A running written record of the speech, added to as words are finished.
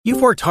You've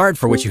worked hard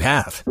for what you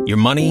have. Your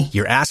money,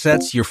 your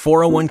assets, your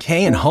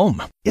 401k, and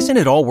home. Isn't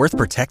it all worth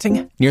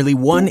protecting? Nearly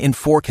 1 in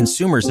 4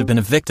 consumers have been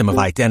a victim of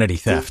identity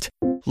theft.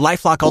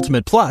 LifeLock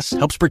Ultimate Plus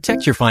helps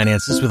protect your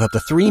finances with up to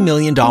 $3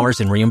 million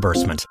in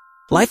reimbursement.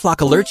 LifeLock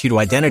alerts you to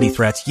identity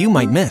threats you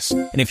might miss.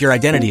 And if your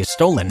identity is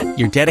stolen,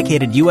 your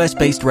dedicated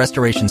U.S.-based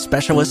restoration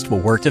specialist will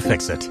work to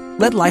fix it.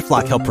 Let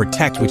LifeLock help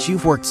protect what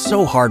you've worked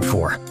so hard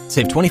for.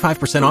 Save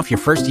 25% off your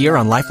first year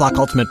on LifeLock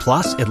Ultimate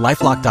Plus at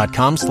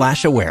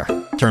LifeLock.com/aware.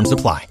 Terms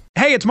apply.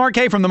 Hey, it's Mark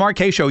K from The Mark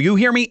K Show. You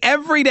hear me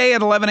every day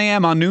at 11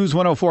 a.m. on News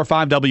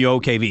 104.5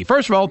 WOKV.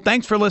 First of all,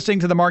 thanks for listening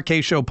to The Mark K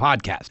Show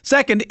podcast.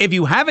 Second, if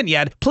you haven't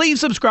yet, please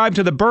subscribe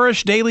to the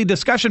Burrish Daily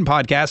Discussion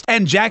podcast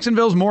and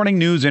Jacksonville's Morning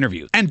News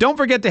interviews. And don't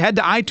forget to head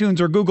to iTunes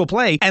or Google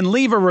Play and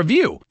leave a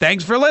review.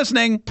 Thanks for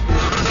listening.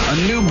 A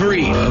new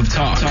breed of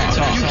talk.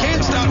 You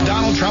can't stop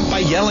Donald Trump by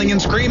yelling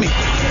and screaming.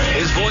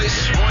 His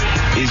voice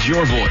is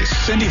your voice.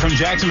 Cindy from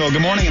Jacksonville,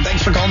 good morning, and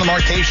thanks for calling The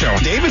Mark K Show.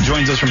 David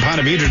joins us from Ponte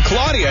Vedra.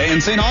 Claudia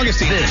in St.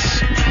 Augustine.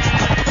 This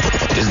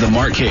is The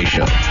Mark K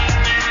Show.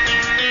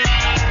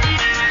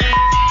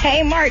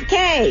 Hey, Mark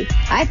K.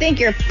 I think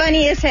you're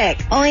funny as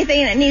heck. Only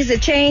thing that needs to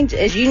change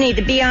is you need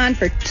to be on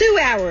for 2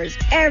 hours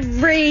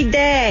every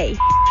day.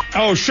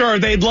 Oh, sure,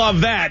 they'd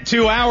love that.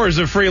 2 hours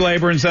of free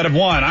labor instead of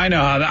 1. I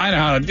know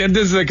how. This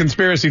is a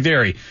conspiracy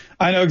theory.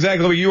 I know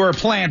exactly what you were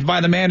planned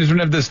by the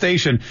management of the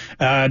station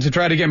to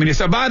try to get me to.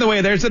 So, by the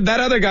way, there's that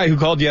other guy who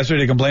called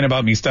yesterday to complain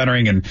about me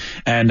stuttering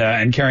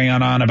and carrying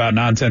on about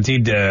nonsense.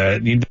 He'd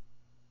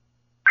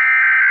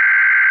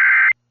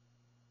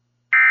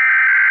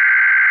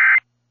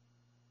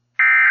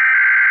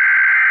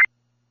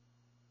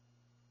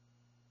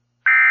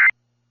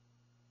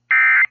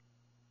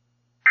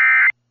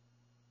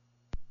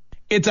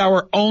It's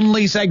our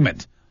only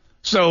segment.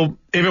 So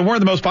if it weren't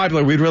the most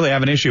popular, we'd really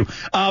have an issue.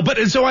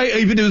 So I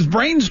even was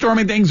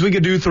brainstorming things we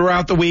could do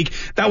throughout the week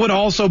that would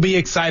also be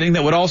exciting,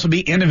 that would also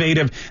be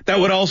innovative, that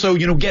would also,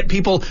 get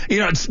people,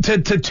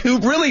 to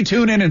really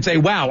tune in and say,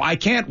 wow, I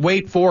can't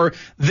wait for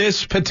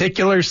this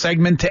particular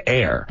segment to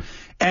air.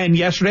 And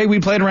yesterday we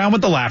played around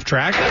with the laugh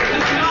track.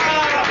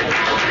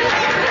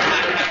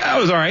 That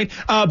was all right.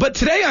 But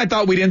today I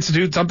thought we'd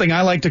institute something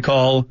I like to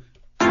call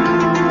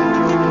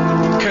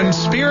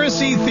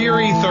Conspiracy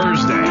Theory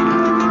Thursday.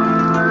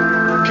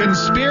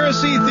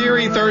 Conspiracy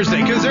Theory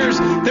Thursday, because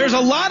there's a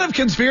lot of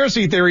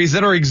conspiracy theories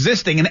that are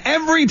existing, and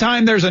every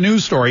time there's a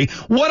news story,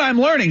 what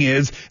I'm learning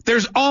is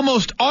there's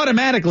almost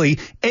automatically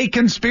a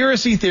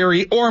conspiracy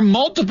theory or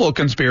multiple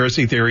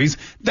conspiracy theories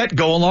that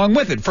go along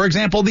with it. For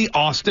example, the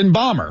Austin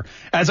bomber.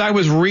 As I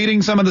was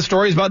reading some of the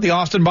stories about the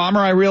Austin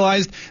bomber, I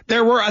realized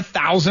there were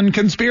 1,000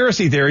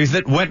 conspiracy theories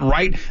that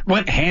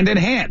went hand in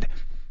hand.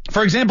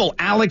 For example,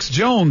 Alex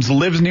Jones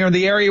lives near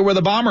the area where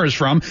the bomber is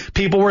from.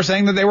 People were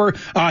saying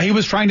that he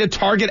was trying to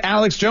target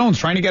Alex Jones,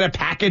 trying to get a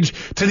package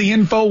to the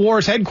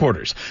InfoWars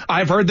headquarters.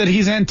 I've heard that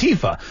he's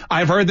Antifa.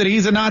 I've heard that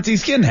he's a Nazi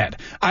skinhead.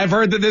 I've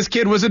heard that this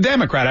kid was a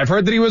Democrat. I've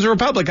heard that he was a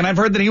Republican. I've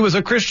heard that he was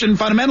a Christian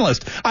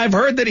fundamentalist. I've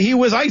heard that he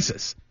was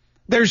ISIS.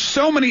 There's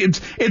so many.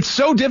 It's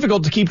so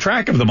difficult to keep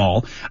track of them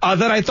all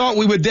that I thought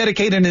we would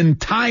dedicate an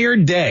entire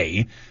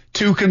day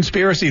to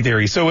conspiracy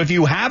theory. So if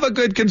you have a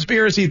good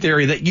conspiracy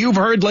theory that you've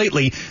heard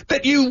lately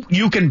that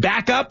you can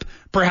back up,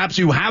 perhaps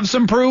you have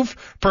some proof,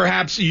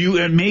 perhaps you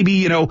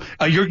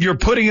you're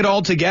putting it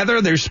all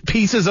together, there's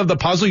pieces of the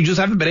puzzle, you just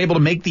haven't been able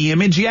to make the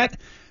image yet,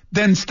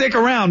 then stick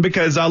around,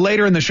 because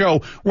later in the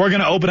show we're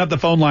going to open up the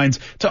phone lines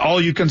to all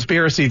you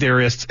conspiracy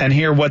theorists and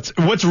hear what's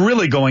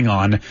really going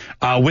on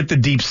with the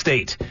deep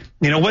state.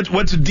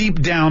 What's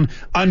deep down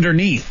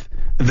underneath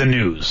the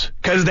news,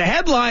 because the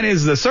headline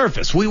is the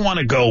surface. We want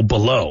to go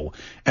below,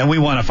 and we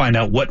want to find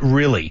out what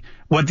the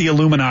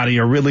Illuminati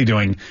are really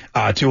doing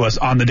to us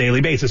on the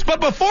daily basis. But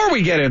before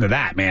we get into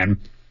that, man,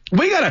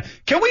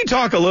 can we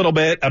talk a little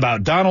bit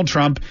about Donald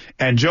Trump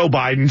and Joe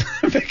Biden?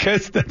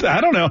 Because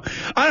I don't know.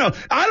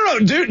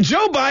 Dude,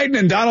 Joe Biden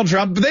and Donald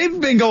Trump, they've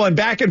been going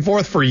back and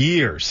forth for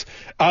years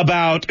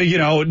about,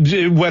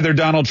 whether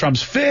Donald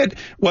Trump's fit,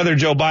 whether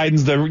Joe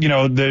Biden's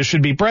the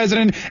should be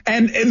president.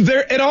 And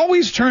it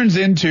always turns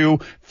into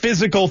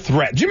physical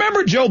threat. Do you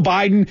remember Joe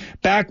Biden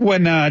back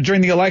when during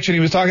the election, he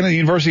was talking to the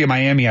University of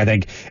Miami, I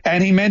think,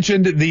 and he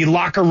mentioned the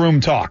locker room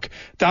talk.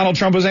 Donald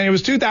Trump was saying it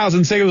was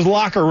 2006, it was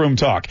locker room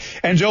talk.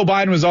 And Joe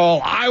Biden was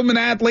all, I'm an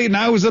athlete and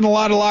I was in a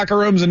lot of locker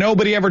rooms and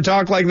nobody ever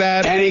talked like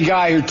that. Any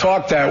guy who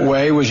talked that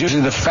way was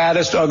usually the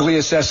fattest,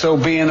 ugliest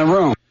SOB in the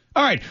room.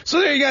 All right, so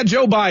there you got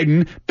Joe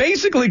Biden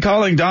basically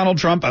calling Donald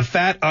Trump a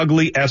fat,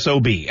 ugly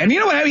SOB. And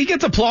you know what? He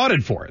gets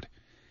applauded for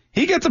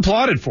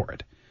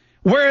it.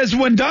 Whereas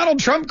when Donald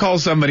Trump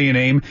calls somebody a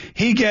name,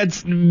 he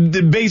gets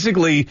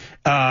basically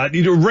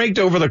raked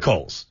over the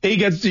coals. He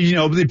gets,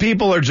 the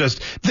people are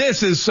just,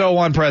 this is so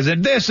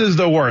unprecedented. This is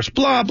the worst.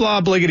 Blah,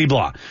 blah, bliggity,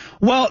 blah.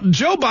 Well,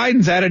 Joe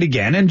Biden's at it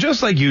again. And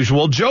just like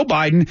usual, Joe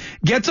Biden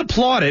gets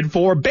applauded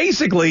for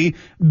basically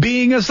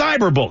being a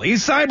cyberbully.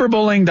 He's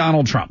cyberbullying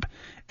Donald Trump.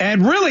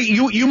 And really,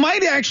 you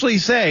might actually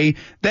say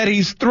that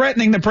he's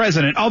threatening the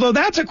president, although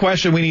that's a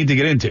question we need to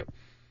get into.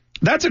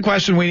 That's a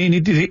question we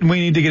need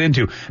to get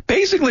into.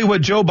 Basically,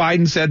 what Joe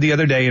Biden said the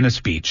other day in a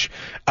speech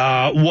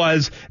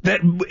was that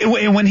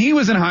when he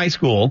was in high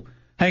school.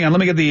 Hang on, let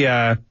me get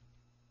the.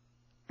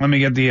 Hold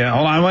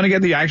on, I want to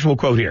get the actual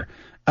quote here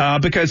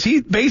because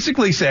he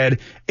basically said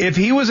if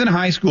he was in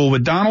high school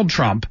with Donald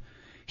Trump,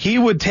 he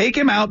would take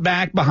him out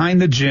back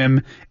behind the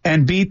gym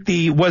and beat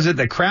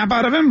the crap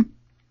out of him.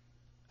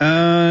 Hold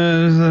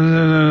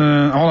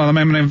on,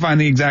 I'm going to find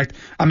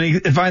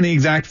the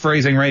exact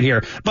phrasing right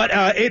here. But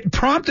it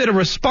prompted a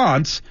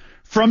response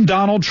from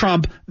Donald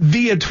Trump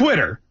via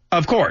Twitter,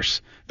 of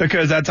course,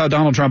 because that's how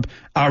Donald Trump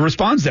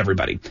responds to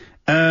everybody.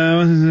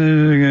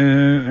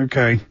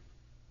 Okay.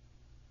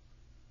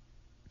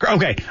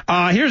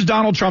 Here's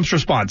Donald Trump's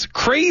response.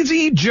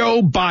 Crazy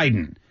Joe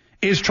Biden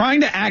is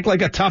trying to act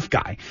like a tough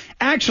guy.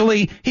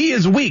 Actually, he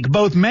is weak,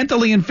 both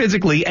mentally and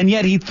physically, and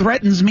yet he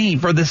threatens me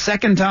for the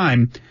second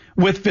time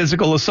with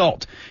physical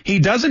assault. He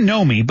doesn't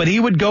know me, but he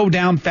would go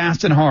down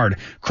fast and hard,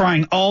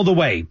 crying all the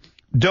way.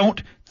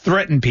 Don't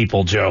threaten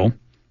people, Joe.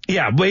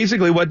 Yeah,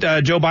 basically what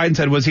Joe Biden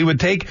said was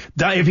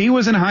if he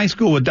was in high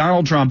school with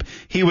Donald Trump,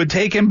 he would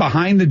take him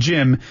behind the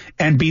gym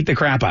and beat the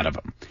crap out of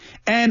him.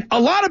 And a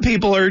lot of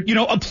people are,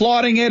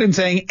 applauding it and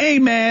saying,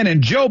 amen,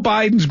 and Joe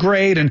Biden's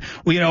great. And,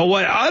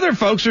 what other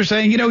folks are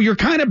saying, you're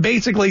kind of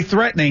basically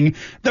threatening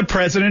the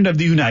president of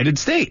the United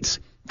States.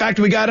 In fact,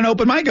 we got an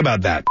open mic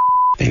about that.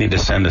 They need to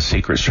send a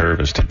Secret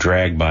Service to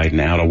drag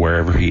Biden out of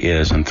wherever he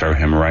is and throw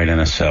him right in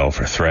a cell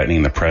for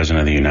threatening the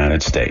president of the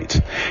United States.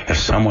 If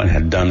someone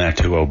had done that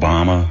to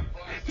Obama,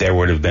 there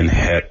would have been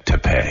heck to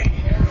pay.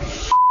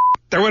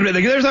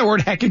 There's that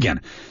word heck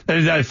again.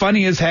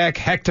 Funny as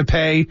heck to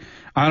pay.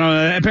 I don't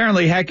know.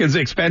 Apparently heck is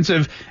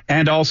expensive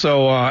and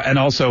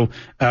also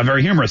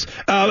very humorous.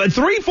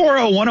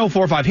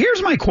 340-1045.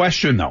 Here's my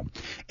question though.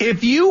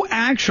 If you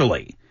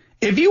actually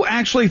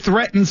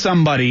threaten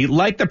somebody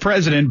like the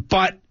president,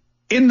 but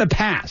in the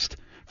past,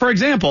 for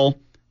example,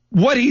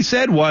 what he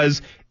said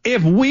was,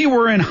 if we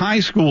were in high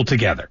school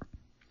together,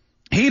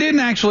 he didn't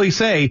actually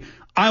say,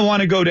 I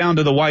want to go down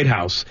to the White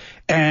House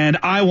and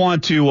I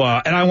want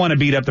to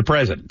beat up the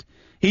president.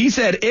 He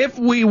said, if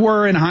we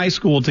were in high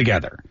school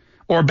together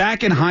or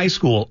back in high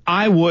school,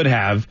 I would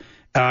have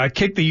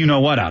kicked the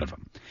you-know-what out of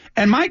him.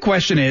 And my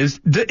question is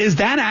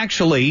that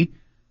actually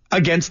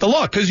against the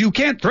law? Because you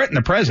can't threaten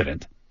the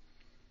president.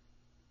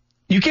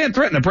 You can't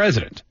threaten the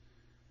president.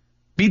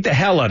 Beat the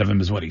hell out of him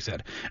is what he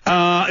said.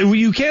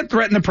 You can't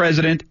threaten the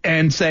president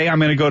and say, I'm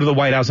going to go to the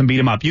White House and beat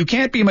him up. You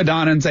can't be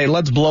Madonna and say,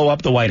 let's blow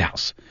up the White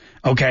House.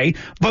 Okay.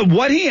 But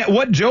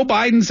what Joe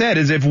Biden said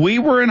is if we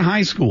were in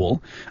high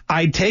school,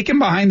 I'd take him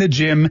behind the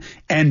gym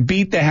and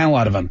beat the hell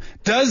out of him.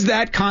 Does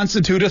that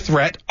constitute a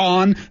threat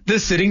on the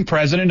sitting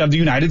president of the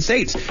United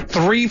States?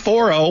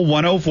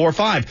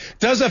 340-1045.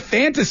 Does a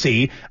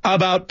fantasy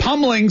about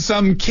pummeling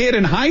some kid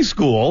in high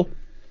school,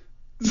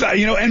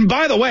 and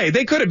by the way,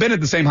 they could have been at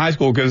the same high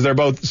school because they're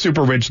both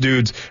super rich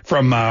dudes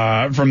from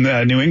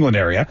the New England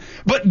area.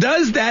 But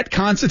does that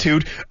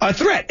constitute a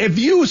threat? If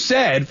you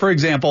said, for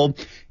example,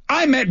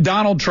 I met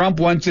Donald Trump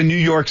once in New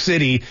York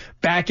City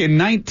back in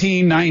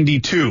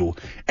 1992,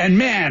 and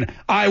man,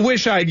 I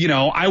wish I'd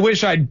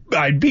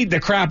beat the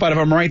crap out of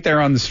him right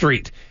there on the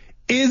street.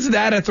 Is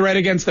that a threat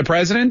against the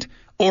president,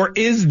 or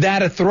is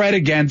that a threat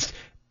against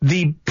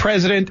the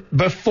president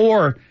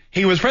before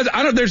he was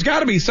president? There's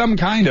got to be some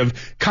kind of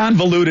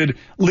convoluted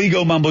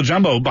legal mumbo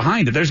jumbo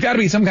behind it. There's got to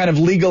be some kind of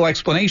legal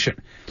explanation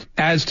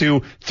as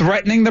to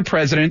threatening the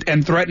president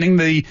and threatening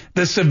the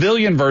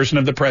civilian version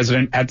of the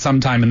president at some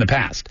time in the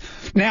past.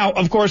 Now,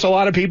 of course, a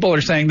lot of people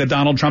are saying that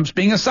Donald Trump's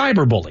being a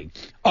cyberbully.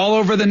 All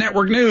over the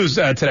network news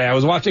today. I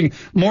was watching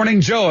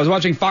Morning Joe. I was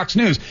watching Fox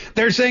News.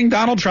 They're saying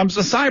Donald Trump's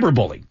a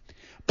cyberbully.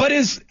 But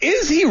is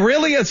he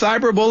really a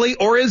cyberbully,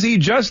 or is he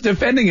just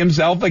defending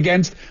himself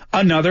against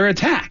another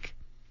attack?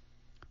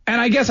 And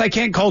I guess I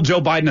can't call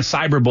Joe Biden a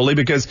cyberbully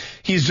because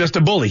he's just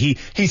a bully.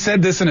 He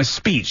said this in a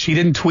speech. He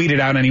didn't tweet it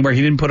out anywhere.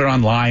 He didn't put it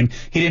online.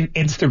 He didn't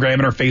Instagram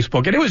it or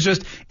Facebook it. It was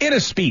just in a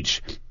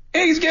speech.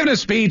 And he's giving a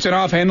speech and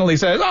offhandedly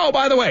says, oh,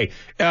 by the way,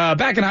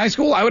 back in high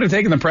school, I would have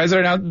taken the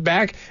president out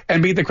back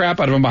and beat the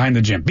crap out of him behind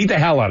the gym. Beat the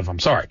hell out of him.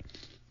 Sorry.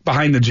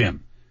 Behind the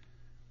gym.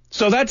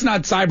 So that's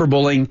not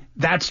cyberbullying.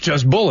 That's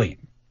just bullying.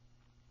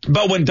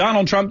 But when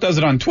Donald Trump does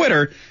it on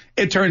Twitter,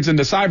 it turns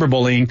into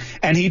cyberbullying,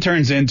 and he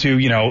turns into,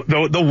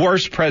 the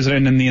worst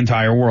president in the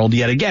entire world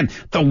yet again,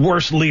 the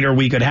worst leader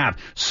we could have.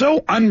 So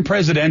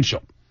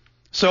unpresidential.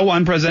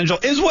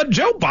 Is what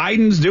Joe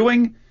Biden's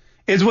doing,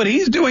 is what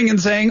he's doing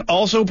and saying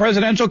also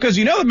presidential? Because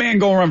the man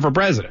going to run for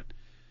president.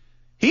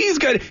 He's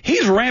good.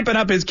 He's ramping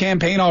up his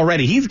campaign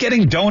already. He's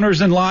getting donors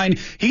in line.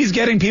 He's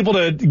getting people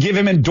to give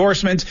him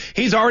endorsements.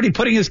 He's already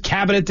putting his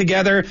cabinet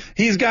together.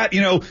 He's got,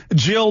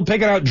 Jill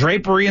picking out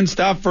drapery and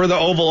stuff for the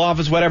Oval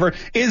Office, whatever.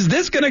 Is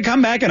this going to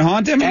come back and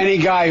haunt him? Any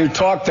guy who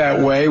talked that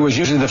way was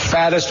usually the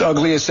fattest,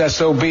 ugliest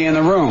SOB in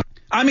the room.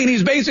 I mean,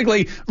 he's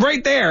basically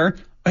right there.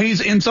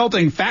 He's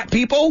insulting fat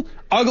people,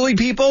 ugly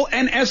people,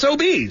 and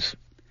SOBs.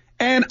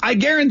 And I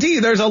guarantee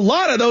there's a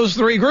lot of those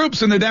three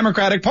groups in the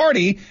Democratic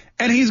Party,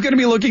 and he's going to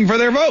be looking for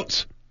their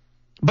votes.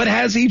 But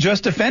has he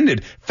just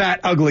offended fat,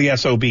 ugly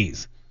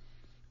SOBs?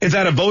 Is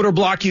that a voter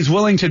block he's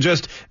willing to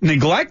just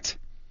neglect,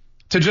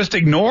 to just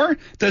ignore?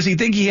 Does he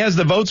think he has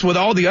the votes with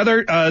all the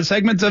other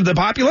segments of the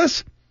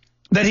populace?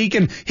 That he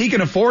can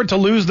afford to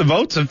lose the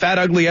votes of fat,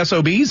 ugly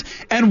SOBs?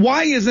 And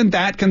why isn't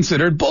that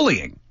considered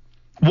bullying?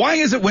 Why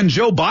is it when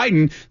Joe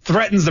Biden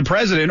threatens the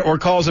president or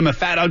calls him a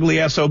fat,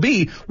 ugly SOB,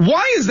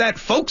 why is that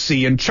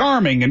folksy and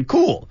charming and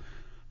cool?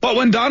 But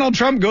when Donald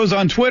Trump goes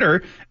on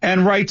Twitter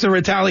and writes a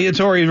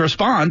retaliatory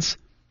response,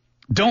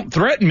 don't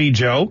threaten me,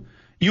 Joe.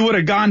 You would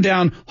have gone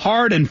down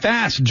hard and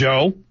fast,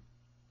 Joe.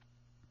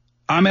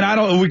 I mean,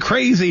 are we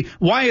crazy?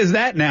 Why is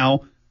that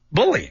now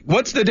bullying?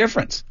 What's the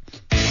difference?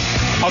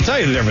 I'll tell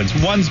you the difference.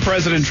 One's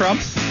President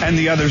Trump and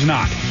the other's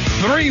not.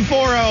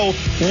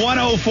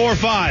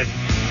 340-1045.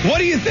 What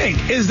do you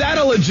think? Is that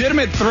a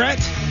legitimate threat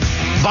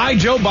by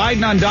Joe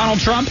Biden on Donald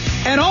Trump?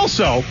 And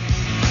also,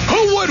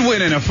 who would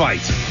win in a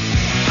fight?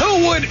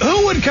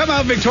 Who would come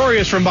out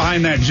victorious from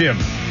behind that gym?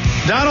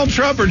 Donald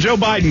Trump or Joe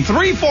Biden?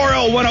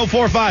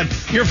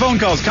 340-1045. Your phone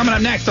calls coming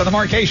up next on The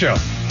Mark Kaye Show.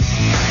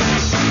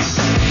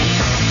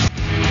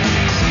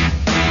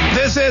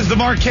 This is The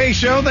Mark Kaye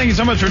Show. Thank you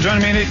so much for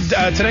joining me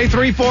today.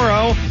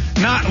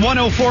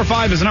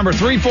 340-1045 is the number.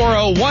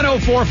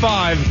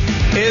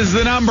 340-1045 is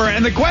the number.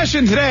 And the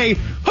question today,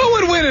 who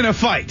would win in a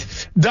fight?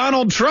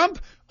 Donald Trump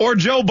or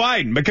Joe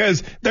Biden?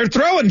 Because they're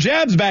throwing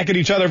jabs back at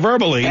each other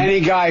verbally.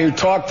 Any guy who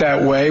talked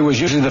that way was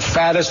usually the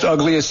fattest,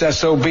 ugliest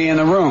SOB in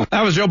the room.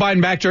 That was Joe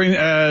Biden back during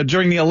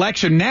the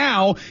election.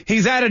 Now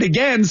he's at it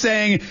again,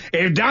 saying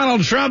if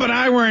Donald Trump and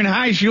I were in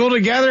high school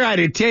together, I'd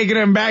have taken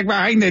him back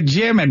behind the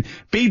gym and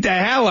beat the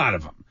hell out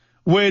of him.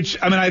 Which,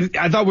 I mean,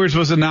 I thought we were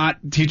supposed to not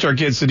teach our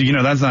kids to do,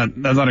 that's not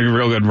a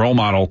real good role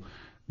model,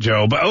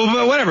 Joe, but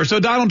whatever. So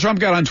Donald Trump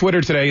got on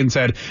Twitter today and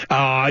said,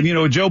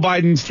 Joe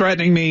Biden's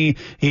threatening me.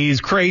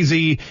 He's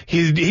crazy.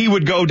 He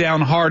would go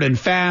down hard and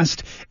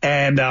fast.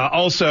 And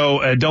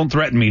also, don't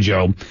threaten me,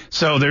 Joe.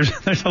 So there's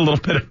a little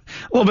bit of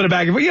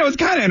back and forth. It's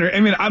kind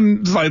of,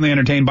 I'm slightly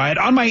entertained by it.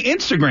 On my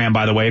Instagram,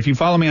 by the way, if you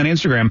follow me on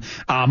Instagram,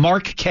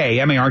 Mark Kaye,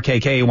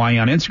 MarkKaye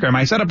on Instagram,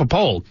 I set up a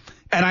poll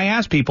and I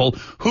asked people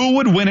who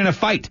would win in a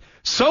fight.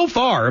 So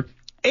far,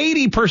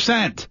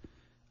 80%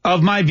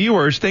 of my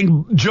viewers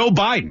think Joe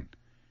Biden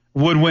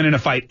would win in a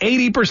fight.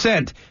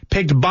 80%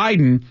 picked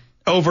Biden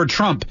over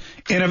Trump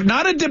in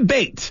not a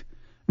debate,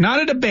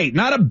 not a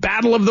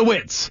battle of the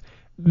wits,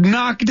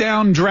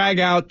 knockdown, drag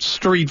out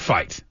street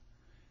fight.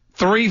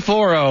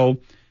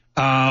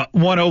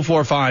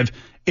 340-1045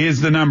 is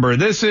the number.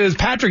 This is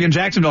Patrick in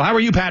Jacksonville. How are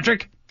you,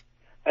 Patrick?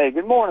 Hey,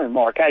 good morning,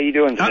 Mark. How you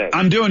doing today?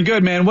 I'm doing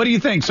good, man. What do you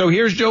think? So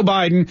here's Joe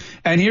Biden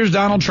and here's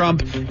Donald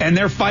Trump, and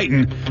they're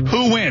fighting.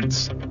 Who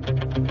wins?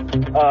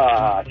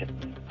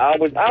 I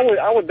would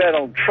bet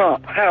on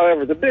Trump.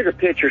 However, the bigger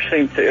picture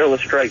seems to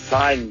illustrate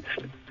Biden's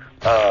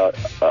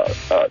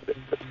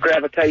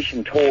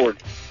gravitation toward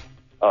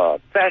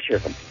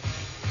fascism.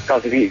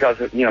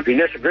 Because if you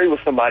disagree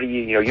with somebody,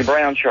 you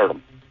brown shirt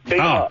them, beat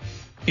them up.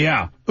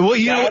 Yeah. Well,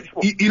 you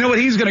know what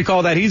he's going to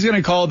call that? He's going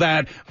to call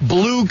that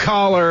blue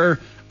collar.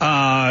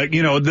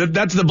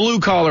 That's the blue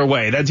collar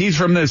way. He's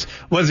from this.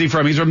 What's he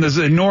from? He's from this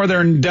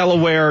northern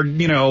Delaware,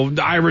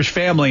 Irish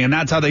family, and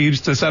that's how they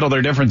used to settle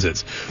their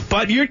differences.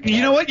 But you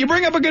know what? You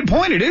bring up a good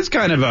point. It is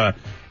kind of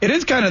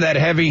that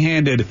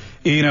heavy-handed,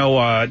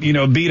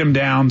 beat them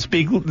down,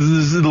 speak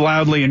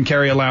loudly, and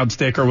carry a loud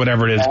stick or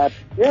whatever it is.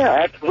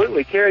 Yeah,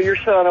 absolutely. Carry your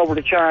son over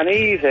to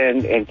Chinese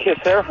and kiss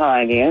their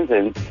hind ends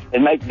and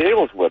make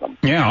deals with them.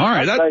 Yeah, all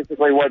right. That's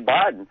basically what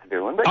Biden's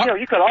doing. But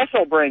you could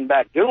also bring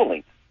back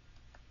dueling.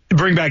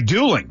 Bring back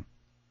dueling.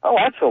 Oh,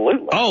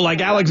 absolutely. Oh, like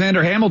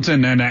Alexander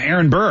Hamilton and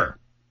Aaron Burr.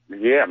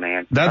 Yeah,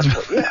 man. That's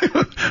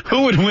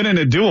who would win in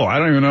a duel? I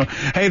don't even know.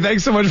 Hey,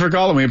 thanks so much for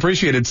calling me.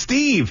 Appreciate it.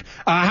 Steve,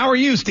 how are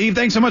you, Steve?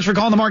 Thanks so much for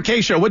calling the Mark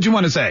Kaye Show. What'd you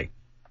want to say?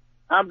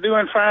 I'm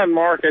doing fine,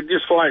 Mark. I'd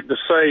just like to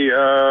say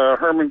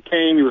Herman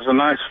Cain, he was a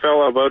nice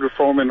fellow. I voted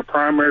for him in the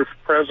primary for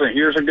president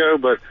years ago,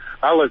 but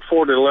I look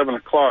forward to 11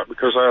 o'clock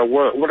because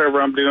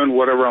whatever I'm doing,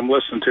 whatever I'm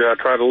listening to, I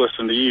try to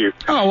listen to you.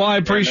 Oh, well, I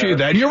appreciate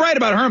that. And you're right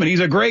about Herman. He's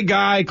a great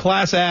guy,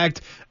 class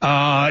act.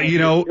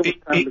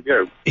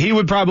 He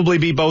would probably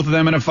beat both of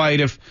them in a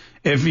fight if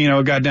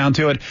it got down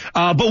to it.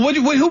 But what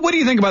do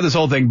you think about this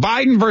whole thing?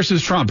 Biden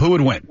versus Trump, who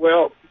would win?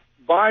 Well,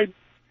 Biden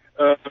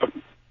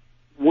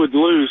would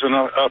lose, and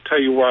I'll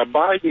tell you why.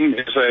 Biden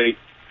is a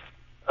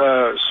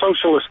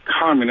socialist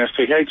communist.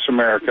 He hates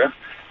America,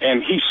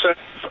 and he set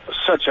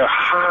such a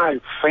high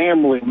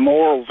family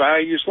moral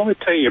values. Let me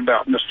tell you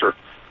about Mr.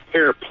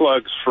 Hair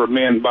Plugs for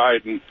Men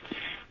Biden.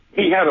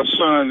 He had a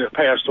son that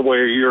passed away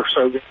a year or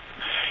so ago,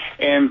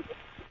 and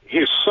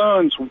his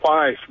son's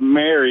wife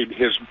married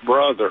his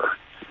brother.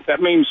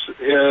 That means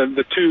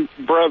the two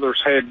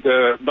brothers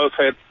both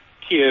had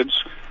kids.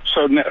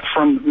 So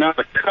from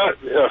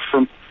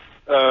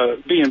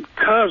being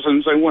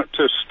cousins, they went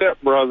to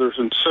stepbrothers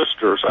and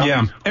sisters.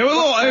 Yeah,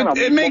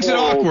 it makes it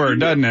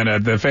awkward, doesn't it,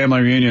 at the family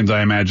reunions?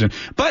 I imagine.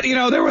 But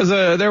there was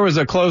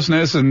a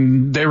closeness,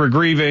 and they were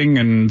grieving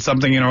and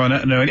something,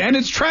 and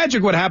it's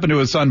tragic what happened to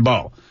his son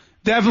Bo.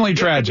 Definitely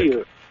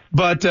tragic.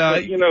 But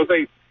you know,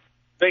 they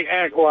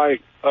act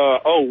like,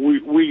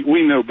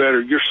 we know better.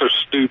 You're so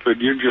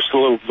stupid. You're just a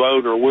little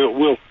voter.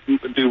 We'll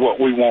do what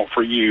we want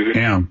for you,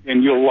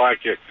 and you'll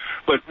like it.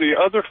 But the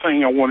other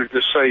thing I wanted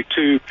to say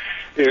too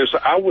is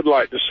I would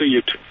like to see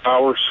you 2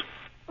 hours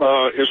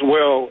as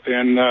well,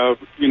 and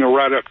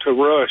right up to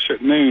Rush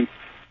at noon.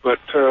 But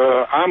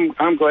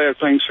I'm glad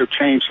things have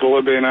changed a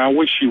little bit, and I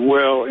wish you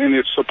well. And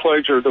it's a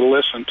pleasure to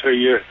listen to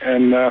you.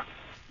 And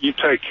you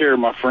take care,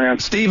 my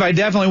friend. Steve, I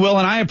definitely will,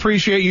 and I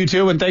appreciate you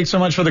too. And thanks so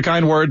much for the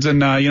kind words.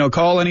 And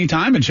call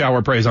anytime and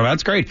shower praise on.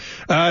 That's great.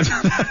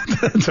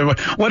 So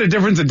what a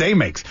difference a day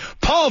makes.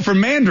 Paul from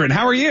Mandarin,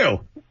 how are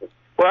you?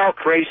 Well,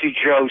 Crazy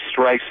Joe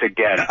strikes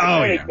again.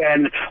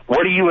 Again,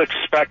 what do you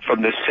expect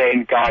from the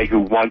same guy who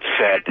once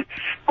said,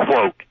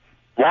 quote,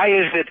 "Why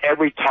is it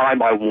every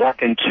time I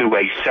walk into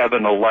a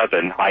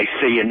 7-Eleven, I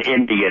see an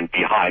Indian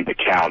behind the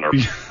counter?"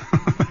 It's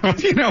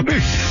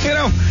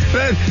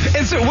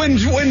when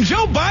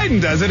Joe Biden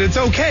does it, it's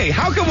okay.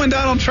 How come when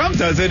Donald Trump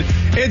does it,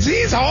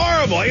 he's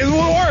horrible. He's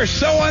worse,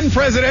 so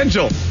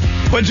unpresidential.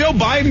 But Joe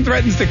Biden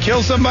threatens to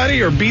kill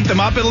somebody or beat them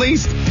up at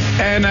least.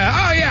 And,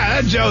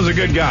 that Joe's a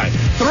good guy.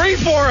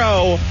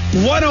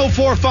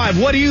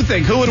 340-1045. What do you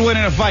think? Who would win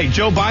in a fight,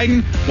 Joe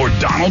Biden or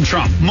Donald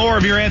Trump? More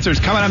of your answers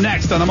coming up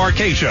next on The Mark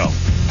Kaye Show.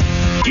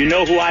 You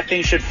know who I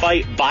think should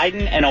fight?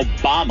 Biden and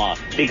Obama,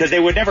 because they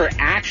would never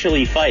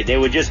actually fight. They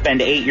would just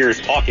spend 8 years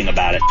talking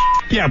about it.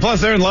 Yeah, plus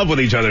they're in love with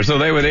each other, so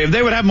they would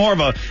have more of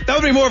a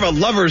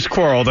lover's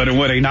quarrel than it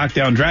would a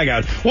knockdown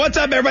dragout. What's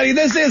up, everybody?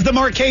 This is the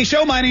Mark Kaye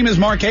Show. My name is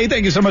Mark Kaye.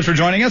 Thank you so much for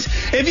joining us.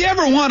 If you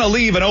ever want to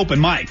leave an open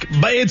mic,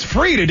 but it's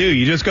free to do.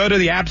 You just go to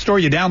the App Store,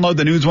 you download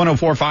the News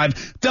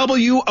 104.5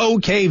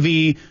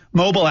 WOKV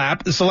mobile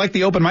app, select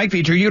the open mic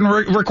feature. You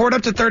can record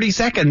up to 30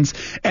 seconds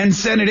and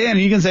send it in. And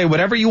you can say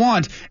whatever you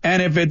want.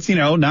 And if it's,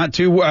 not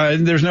too,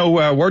 there's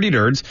no wordy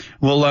dirds,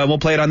 we'll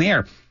play it on the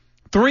air.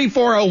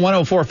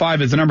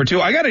 340-1045 is the number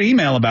 2. I got an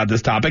email about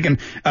this topic, and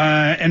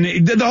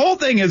the whole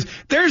thing is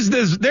there's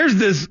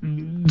this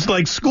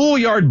like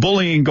schoolyard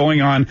bullying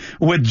going on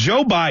with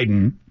Joe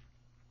Biden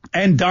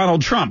and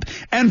Donald Trump.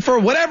 And for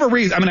whatever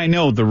reason, I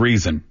know the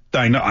reason.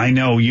 I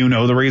know you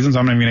know the reasons.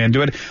 I'm not even going to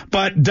get into it.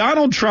 But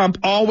Donald Trump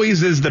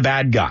always is the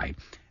bad guy.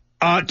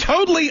 Without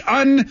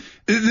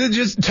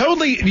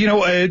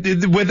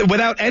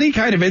any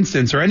kind of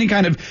instance or any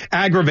kind of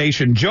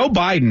aggravation. Joe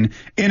Biden,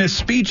 in a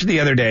speech the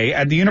other day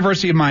at the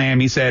University of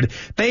Miami, said,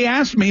 they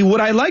asked me,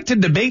 would I like to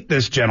debate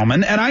this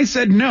gentleman? And I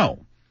said no.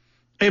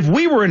 If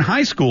we were in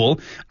high school,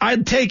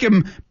 I'd take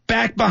him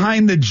back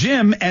behind the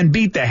gym and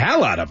beat the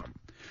hell out of him.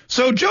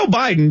 So Joe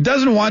Biden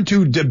doesn't want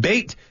to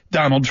debate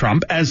Donald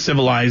Trump as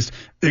civilized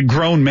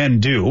grown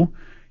men do.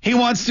 He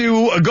wants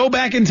to go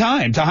back in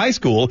time to high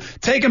school,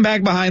 take him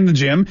back behind the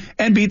gym,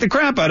 and beat the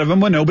crap out of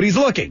him when nobody's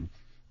looking.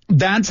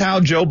 That's how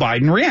Joe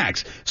Biden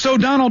reacts. So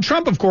Donald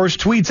Trump, of course,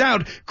 tweets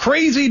out,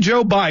 crazy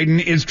Joe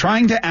Biden is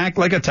trying to act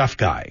like a tough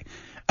guy.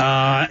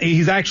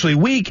 He's actually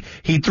weak.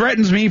 He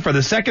threatens me for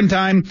the second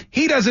time.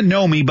 He doesn't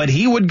know me, but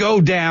he would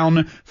go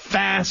down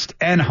fast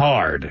and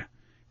hard.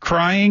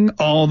 Crying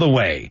all the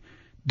way.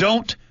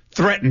 Don't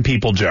threaten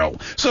people, Joe.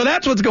 So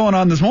that's what's going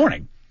on this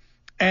morning.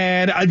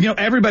 And,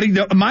 everybody,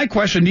 my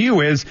question to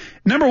you is,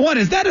 number one,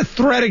 is that a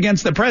threat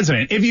against the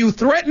president? If you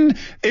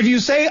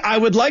say, I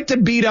would like to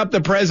beat up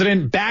the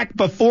president back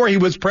before he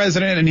was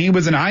president and he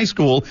was in high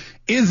school,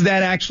 is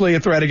that actually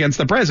a threat against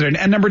the president?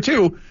 And number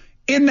two,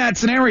 in that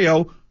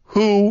scenario,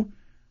 who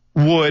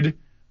would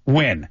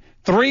win?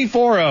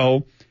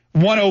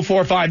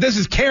 340-1045. This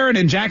is Karen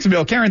in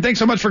Jacksonville. Karen, thanks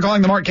so much for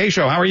calling the Mark Kaye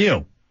Show. How are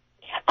you?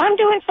 I'm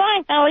doing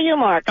fine. How are you,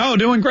 Mark? Oh,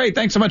 doing great.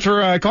 Thanks so much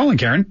for calling,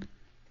 Karen.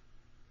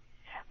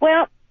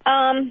 Well,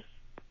 I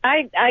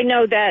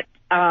know that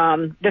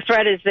the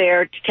threat is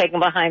there to take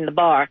him behind the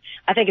bar.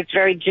 I think it's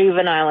very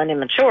juvenile and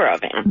immature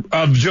of him.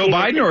 Of Joe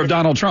Biden or of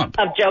Donald Trump?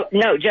 Joe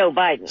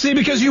Biden. See,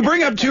 because you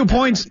bring up 2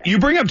 points. You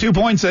bring up 2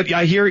 points that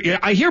I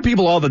hear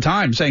people all the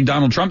time saying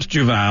Donald Trump's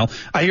juvenile.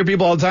 I hear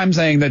people all the time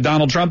saying that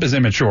Donald Trump is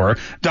immature.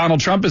 Donald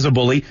Trump is a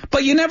bully.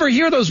 But you never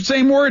hear those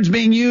same words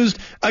being used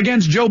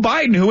against Joe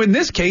Biden, who in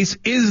this case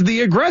is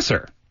the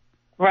aggressor.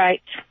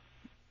 Right.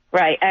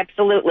 Right,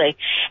 absolutely.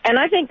 And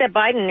I think that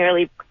Biden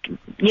really,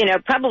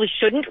 probably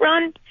shouldn't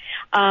run.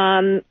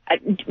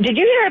 Did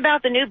you hear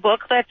about the new book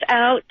that's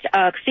out,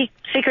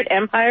 Secret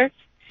Empires?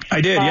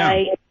 I did,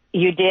 yeah.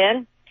 You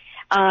did?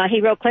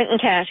 He wrote Clinton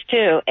Cash,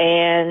 too.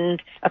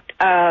 And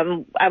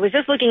I was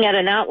just looking at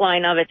an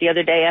outline of it the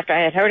other day after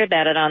I had heard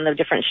about it on the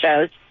different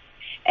shows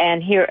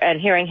and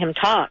hearing him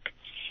talk.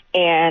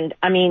 And,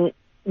 I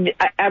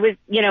was,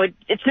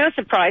 it's no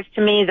surprise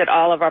to me that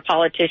all of our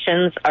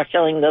politicians are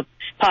filling the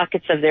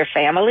pockets of their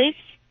families.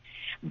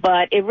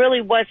 But it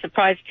really was a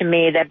surprise to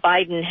me that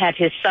Biden had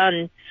his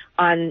son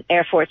on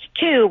Air Force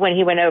 2 when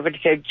he went over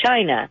to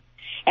China.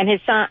 And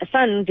his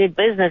son did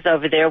business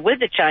over there with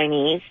the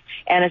Chinese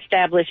and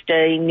established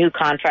a new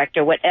contract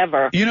or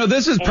whatever. You know,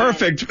 this is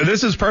perfect.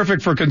 This is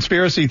perfect for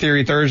Conspiracy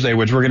Theory Thursday,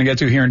 which we're going to get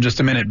to here in just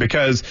a minute,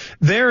 because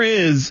there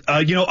is,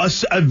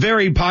 a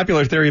very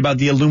popular theory about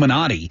the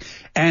Illuminati.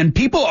 And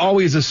people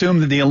always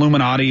assume that the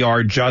Illuminati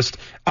are just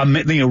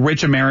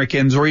rich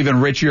Americans or even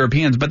rich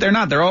Europeans, but they're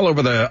not. They're all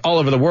over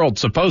the world,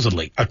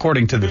 supposedly,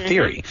 according to the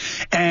theory.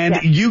 And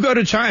you go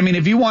to China. I mean,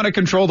 if you want to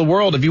control the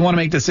world, if you want to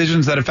make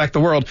decisions that affect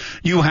the world,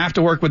 you have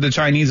to work with the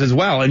Chinese as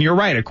well. And you're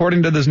right.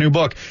 According to this new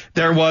book,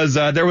 there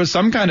was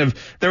some kind of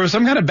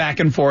back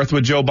and forth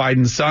with Joe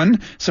Biden's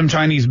son, some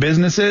Chinese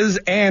businesses,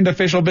 and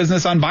official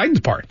business on Biden's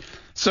part.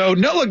 So,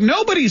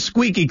 nobody's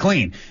squeaky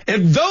clean.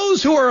 If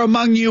those who are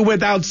among you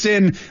without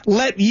sin,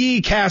 let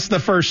ye cast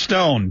the first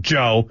stone,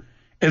 Joe,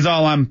 is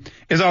all I'm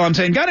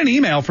saying. Got an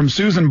email from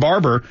Susan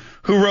Barber,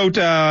 who wrote,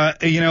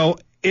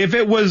 if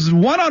it was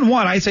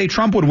one-on-one, I say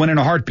Trump would win in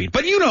a heartbeat.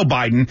 But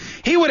Biden,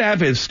 he would have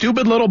his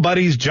stupid little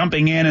buddies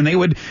jumping in, and they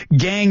would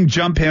gang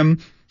jump him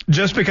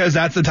just because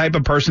that's the type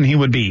of person he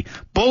would be.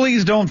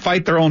 Bullies don't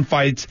fight their own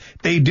fights.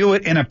 They do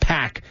it in a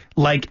pack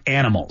like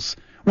animals.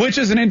 Which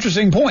is an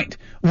interesting point.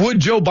 Would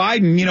Joe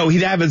Biden,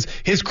 he'd have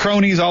his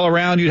cronies all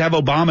around. You'd have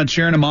Obama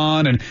cheering him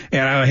on, and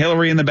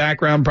Hillary in the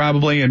background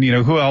probably, and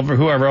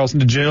whoever else.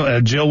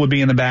 Jill would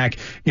be in the back,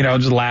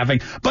 just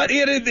laughing. But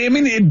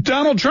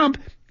Donald Trump,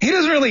 he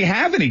doesn't really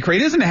have any. He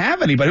doesn't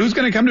have anybody. Who's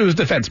going to come to his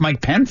defense? Mike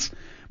Pence?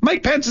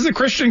 Mike Pence is a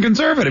Christian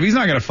conservative. He's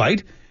not going to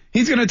fight.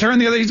 He's going to turn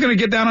the other. He's going to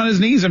get down on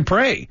his knees and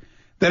pray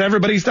that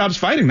everybody stops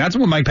fighting. That's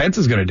what Mike Pence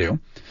is going to do.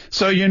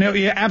 So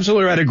you're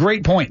absolutely right. A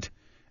great point.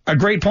 A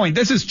great point.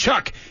 This is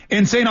Chuck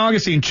in St.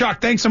 Augustine.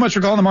 Chuck, thanks so much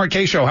for calling the Mark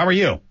Kaye Show. How are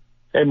you?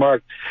 Hey,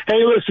 Mark.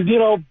 Hey, listen,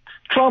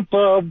 Trump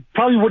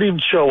probably wouldn't even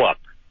show up.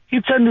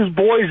 He'd send his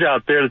boys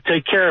out there to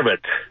take care of it.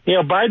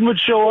 Biden would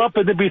show up,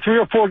 and there'd be 3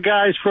 or 4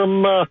 guys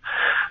from,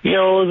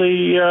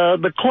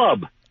 the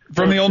club.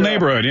 From the old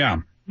neighborhood,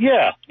 yeah.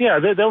 Yeah.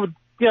 That would,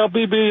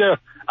 be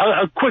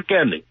a quick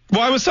ending.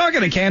 Well, I was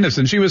talking to Candace,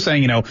 and she was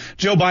saying,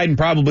 Joe Biden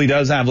probably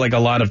does have a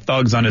lot of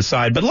thugs on his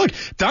side. But look,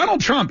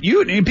 Donald Trump,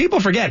 people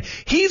forget,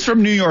 he's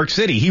from New York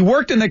City. He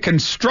worked in the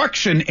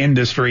construction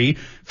industry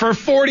for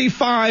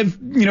 45,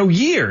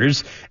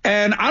 years.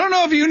 And I don't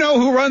know if you know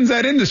who runs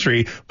that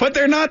industry, but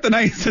they're not the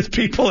nicest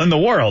people in the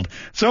world.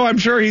 So I'm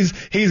sure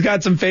he's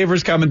got some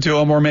favors coming to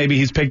him, or maybe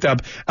he's picked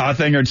up a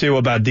thing or two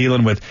about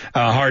dealing with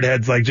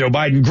hardheads like Joe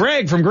Biden.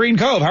 Greg from Green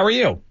Cove, how are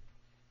you?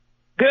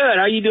 Good.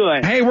 How you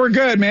doing? Hey, we're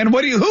good, man.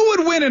 Who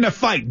would win in a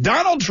fight,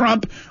 Donald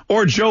Trump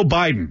or Joe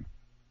Biden?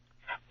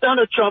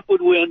 Donald Trump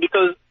would win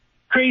because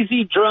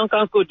crazy drunk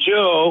Uncle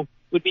Joe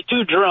would be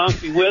too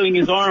drunk, be waving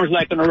his arms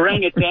like an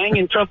orangutan,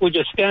 and Trump would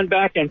just stand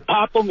back and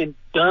pop him, and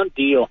done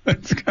deal. I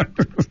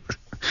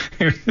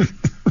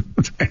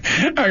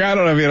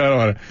don't know if you don't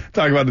want to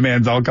talk about the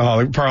man's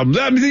alcoholic problems.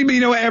 I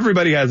mean,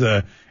 everybody has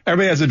a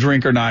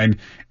drink or nine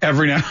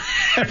every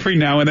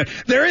now and then.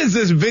 There is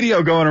this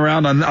video going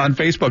around on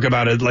Facebook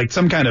about it, like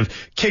some kind of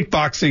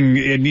kickboxing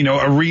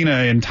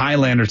arena in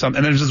Thailand or something.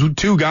 And there's just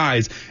 2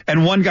 guys,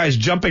 and one guy's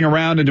jumping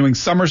around and doing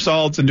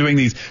somersaults and doing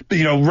these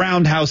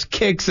roundhouse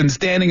kicks and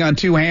standing on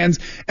 2 hands.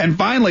 And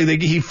finally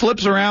he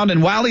flips around,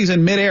 and while he's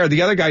in midair,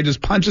 the other guy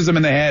just punches him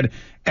in the head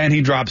and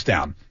he drops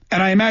down.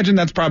 And I imagine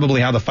that's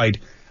probably how the fight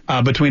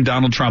between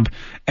Donald Trump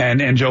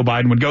and Joe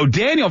Biden would go.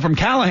 Daniel from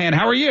Callahan,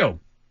 how are you?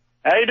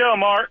 How you doing,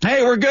 Mark?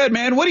 Hey, we're good,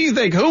 man. What do you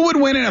think? Who would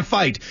win in a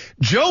fight,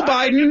 Joe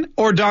Biden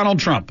or Donald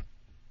Trump?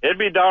 It'd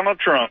be Donald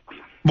Trump.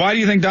 Why do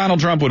you think Donald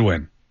Trump would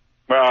win?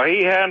 Well,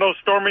 he handles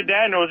Stormy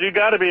Daniels. You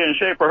got to be in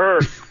shape for her.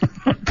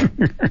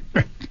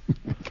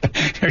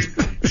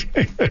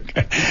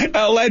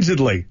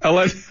 Allegedly.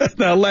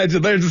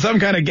 There's some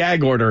kind of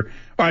gag order.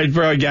 All right,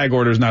 for a gag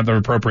order is not the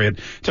appropriate.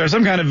 So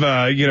some kind of,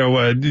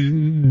 what do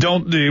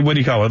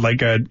you call it?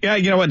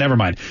 Never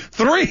mind.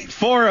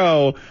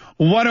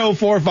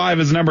 340-1045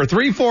 is the number.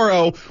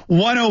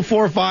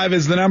 340-1045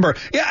 is the number.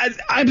 Yeah,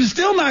 I'm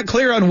still not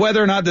clear on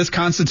whether or not this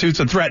constitutes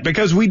a threat,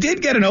 because we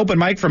did get an open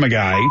mic from a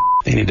guy.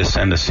 They need to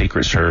send a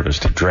Secret Service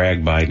to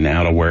drag Biden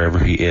out of wherever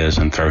he is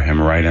and throw him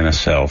right in a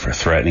cell for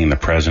threatening the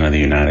President of the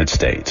United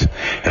States.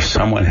 If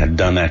someone had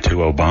done that to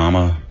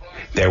Obama,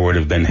 there would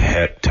have been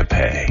hit to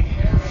pay.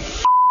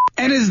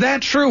 And is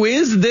that true?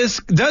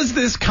 Does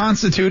this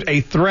constitute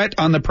a threat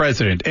on the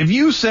president? If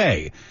you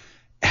say,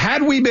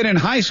 had we been in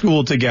high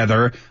school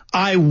together,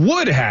 I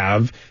would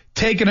have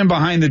taken him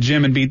behind the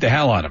gym and beat the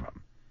hell out of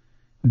him.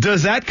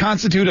 Does that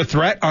constitute a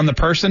threat on the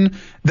person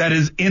that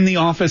is in the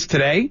office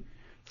today?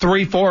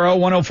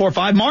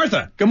 340-1045.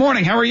 Martha, good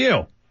morning. How are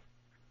you?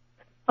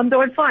 I'm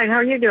doing fine. How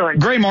are you doing?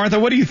 Great, Martha.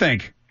 What do you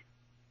think?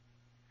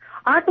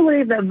 I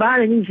believe that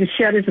Biden needs to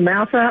shut his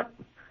mouth up,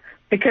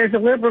 because the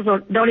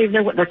liberals don't even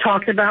know what they're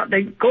talking about.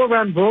 They go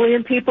around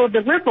bullying people.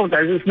 The liberal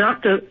does. It's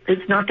not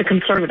the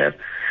conservative.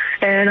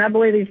 And I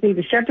believe they need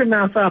to shut their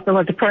mouth up and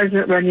let the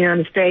president run the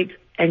United States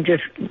and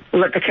just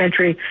let the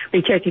country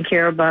be taken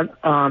care of by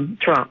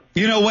Trump.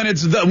 You know, when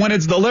it's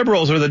the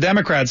liberals or the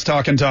Democrats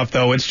talking tough,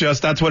 though, it's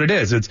just that's what it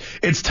is.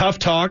 It's tough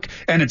talk,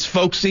 and it's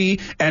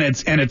folksy, and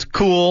it's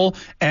cool,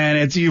 and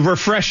it's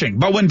refreshing.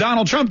 But when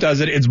Donald Trump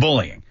does it, it's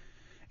bullying.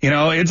 You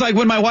know, it's like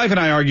when my wife and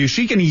I argue.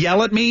 She can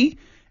yell at me,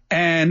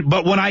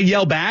 but when I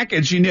yell back,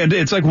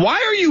 it's like,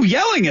 why are you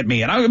yelling at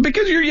me? And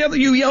because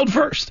you yelled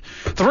first.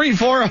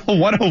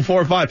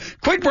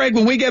 340-1045. Quick break.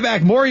 When we get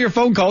back, more of your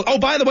phone calls. Oh,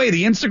 by the way,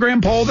 the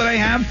Instagram poll that I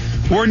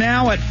have, we're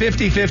now at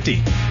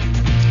 50-50.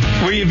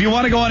 If you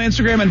want to go on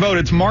Instagram and vote,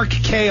 it's Mark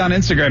K on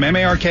Instagram,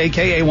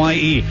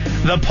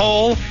 MarkKaye. The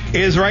poll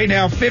is right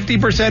now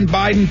 50%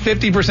 Biden,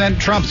 50%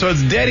 Trump, so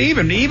it's dead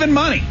even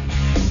money.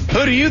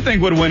 Who do you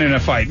think would win in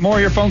a fight? More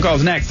of your phone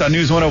calls next on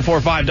News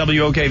 104.5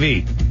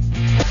 WOKV.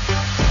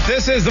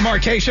 This is the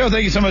Mark K Show.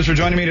 Thank you so much for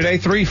joining me today.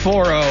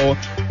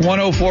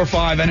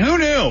 340-1045. And who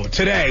knew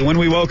today when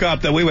we woke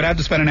up that we would have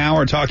to spend an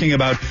hour talking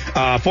about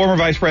former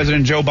Vice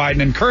President Joe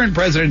Biden and current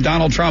President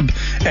Donald Trump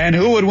and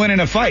who would win in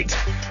a fight.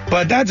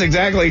 But that's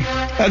exactly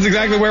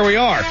where we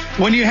are.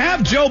 When you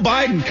have Joe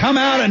Biden come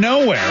out of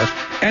nowhere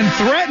and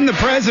threaten the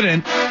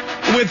president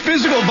with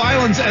physical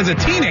violence as a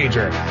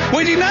teenager,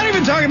 when he's not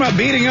even talking about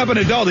beating up an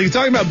adult, he's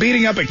talking about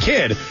beating up a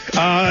kid.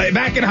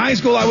 Back in high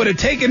school, I would have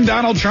taken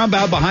Donald Trump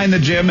out behind the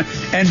gym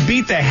and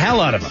beat the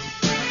hell out of him.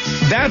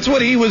 That's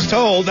what he was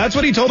told. That's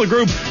what he told a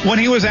group when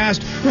he was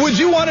asked, would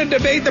you want to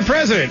debate the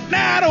president? Nah,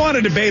 I don't want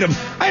to debate him.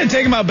 I had to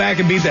take him out back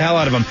and beat the hell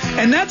out of him.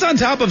 And that's on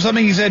top of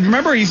something he said.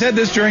 Remember, he said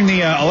this during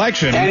the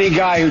election. Any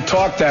guy who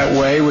talked that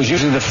way was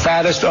usually the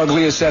fattest,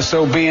 ugliest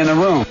SOB in the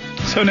room.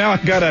 So now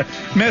I've got a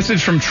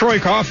message from Troy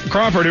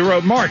Crawford who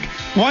wrote, Mark,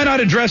 why not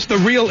address the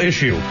real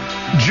issue?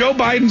 Joe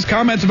Biden's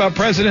comments about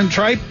President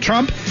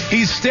Trump,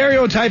 he's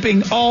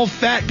stereotyping all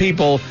fat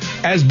people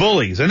as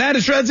bullies. And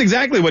that's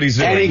exactly what he's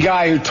doing. Any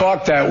guy who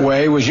talked that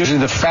way was usually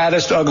the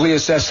fattest,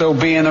 ugliest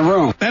SOB in the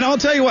room. And I'll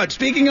tell you what,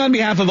 speaking on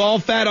behalf of all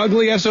fat,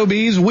 ugly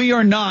SOBs, we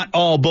are not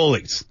all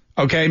bullies.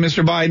 Okay,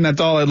 Mr. Biden,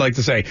 that's all I'd like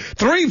to say.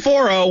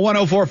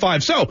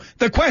 340-1045. So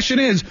the question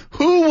is,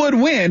 who would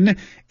win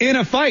in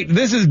a fight?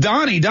 This is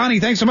Donnie. Donnie,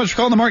 thanks so much for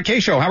calling the Mark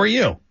K Show. How are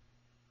you?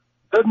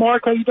 Good,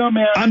 Mark. How you doing,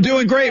 man? I'm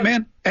doing great,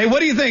 man. Hey,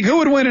 what do you think? Who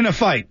would win in a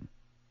fight?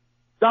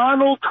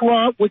 Donald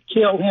Trump would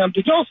kill him.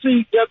 Did y'all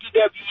see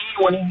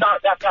WWE when he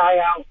knocked that guy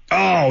out?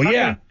 Oh,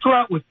 yeah.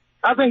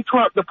 I think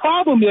Trump. The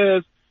problem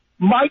is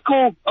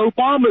Michael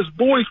Obama's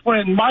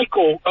boyfriend,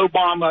 Michael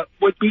Obama,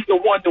 would be the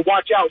one to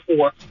watch out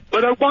for.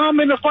 But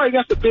Obama in the fight,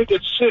 that's the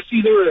biggest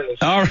sissy there is.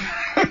 All right.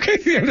 Okay.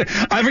 You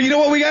know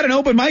what? We got an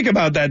open mic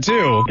about that,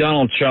 too.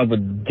 Donald Trump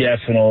would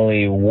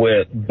definitely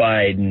whip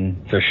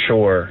Biden for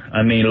sure.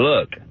 I mean,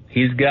 look,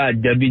 he's got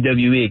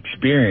WWE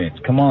experience.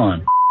 Come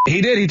on.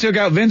 He did. He took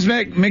out Vince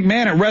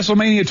McMahon at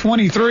WrestleMania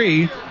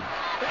 23.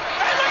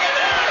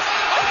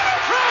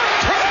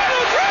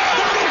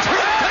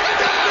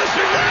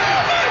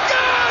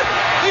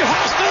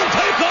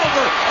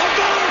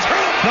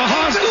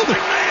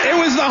 It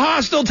was the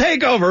hostile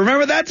takeover.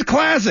 Remember, that's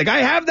classic.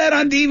 I have that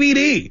on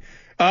DVD.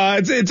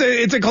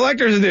 It's a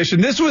collector's edition.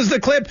 This was the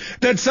clip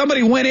that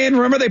somebody went in.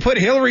 Remember, they put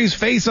Hillary's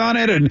face on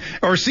it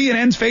or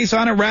CNN's face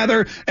on it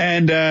rather,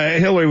 and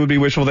Hillary would be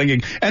wishful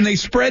thinking. And they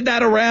spread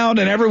that around,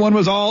 and everyone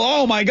was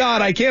all, oh my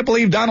God, I can't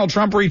believe Donald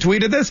Trump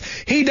retweeted this.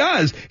 He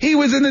does. He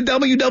was in the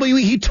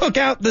WWE. He took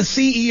out the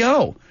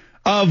CEO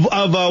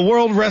of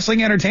World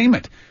Wrestling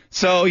Entertainment.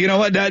 So, you know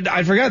what?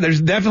 I forgot.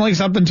 There's definitely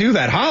something to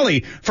that.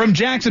 Holly from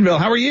Jacksonville,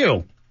 how are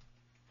you?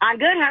 I'm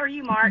good. How are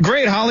you, Mark?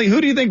 Great, Holly.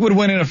 Who do you think would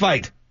win in a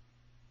fight?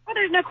 Well,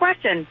 there's no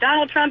question.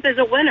 Donald Trump is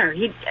a winner.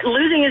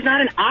 Losing is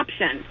not an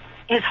option.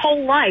 His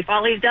whole life,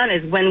 all he's done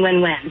is win,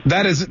 win, win.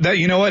 That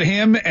you know what?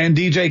 Him and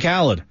DJ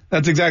Khaled.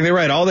 That's exactly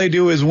right. All they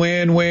do is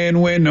win,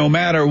 win, win, no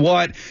matter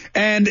what.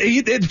 And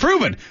it's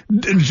proven.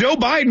 Joe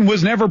Biden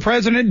was never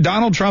president.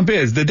 Donald Trump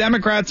is. The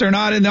Democrats are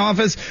not in the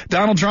office.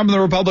 Donald Trump and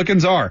the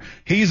Republicans are.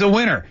 He's a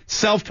winner.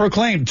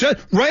 Self-proclaimed.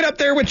 Just right up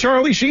there with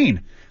Charlie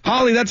Sheen.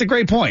 Holly, that's a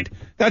great point.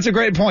 That's a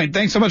great point.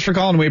 Thanks so much for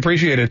calling. We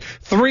appreciate it.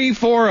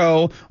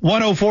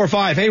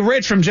 340-1045. Hey,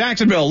 Rich from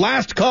Jacksonville.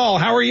 Last call.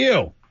 How are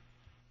you?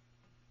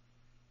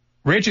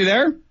 Rich, you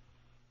there?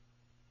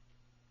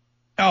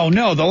 Oh,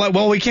 no.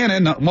 We can't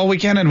end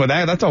with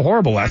that. That's a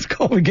horrible last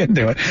call. We can't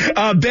do it.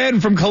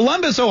 Ben from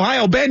Columbus,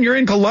 Ohio. Ben, you're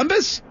in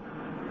Columbus?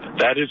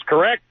 That is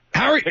correct.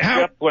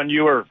 How when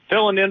you were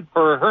filling in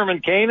for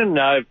Herman Cain, and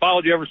I've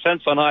followed you ever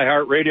since on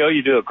iHeartRadio.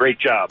 You do a great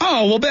job.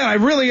 Oh, well, Ben, I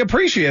really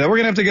appreciate it. We're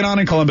going to have to get on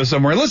in Columbus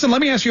somewhere. Listen,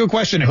 let me ask you a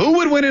question. Who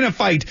would win in a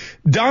fight,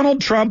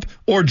 Donald Trump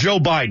or Joe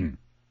Biden?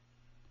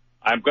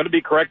 I'm going to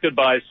be corrected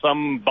by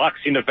some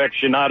boxing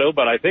aficionado,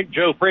 but I think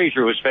Joe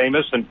Frazier was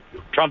famous, and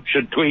Trump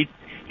should tweet,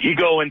 "He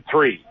go in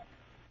 3."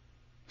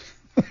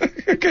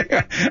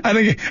 Okay, I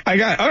think I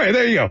got. All right,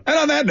 there you go. And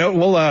on that note,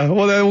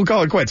 we'll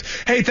call it quits.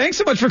 Hey, thanks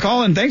so much for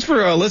calling. Thanks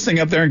for listening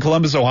up there in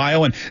Columbus,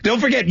 Ohio. And don't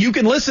forget, you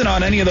can listen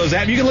on any of those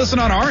apps. You can listen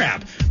on our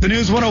app, the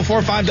News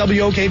 104.5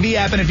 WOKV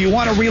app. And if you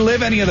want to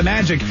relive any of the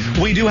magic,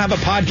 we do have a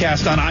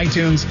podcast on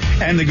iTunes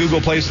and the Google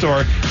Play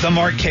Store, The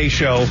Mark Kaye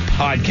Show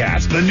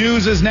podcast. The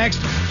news is next,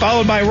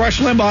 followed by Rush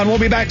Limbaugh, and we'll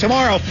be back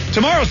tomorrow.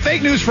 Tomorrow's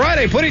Fake News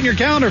Friday. Put it in your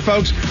calendar,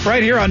 folks,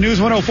 right here on News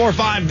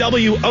 104.5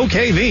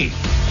 WOKV.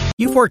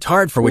 You've worked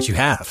hard for what you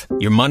have.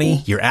 Your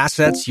money, your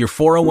assets, your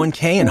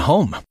 401k, and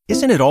home.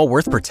 Isn't it all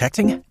worth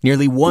protecting?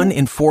 Nearly 1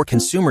 in 4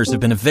 consumers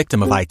have been a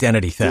victim of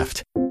identity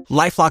theft.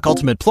 LifeLock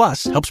Ultimate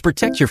Plus helps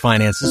protect your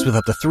finances with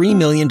up to $3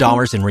 million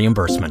in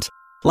reimbursement.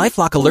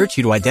 LifeLock alerts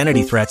you to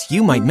identity threats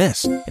you might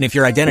miss. And if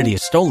your identity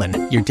is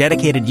stolen, your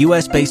dedicated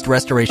U.S.-based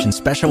restoration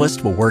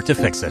specialist will work to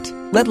fix it.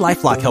 Let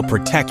LifeLock help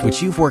protect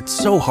what you've worked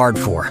so hard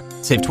for.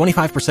 Save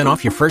 25%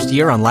 off your first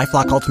year on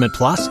LifeLock Ultimate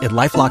Plus at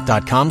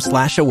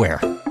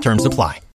LifeLock.com/aware. Terms apply.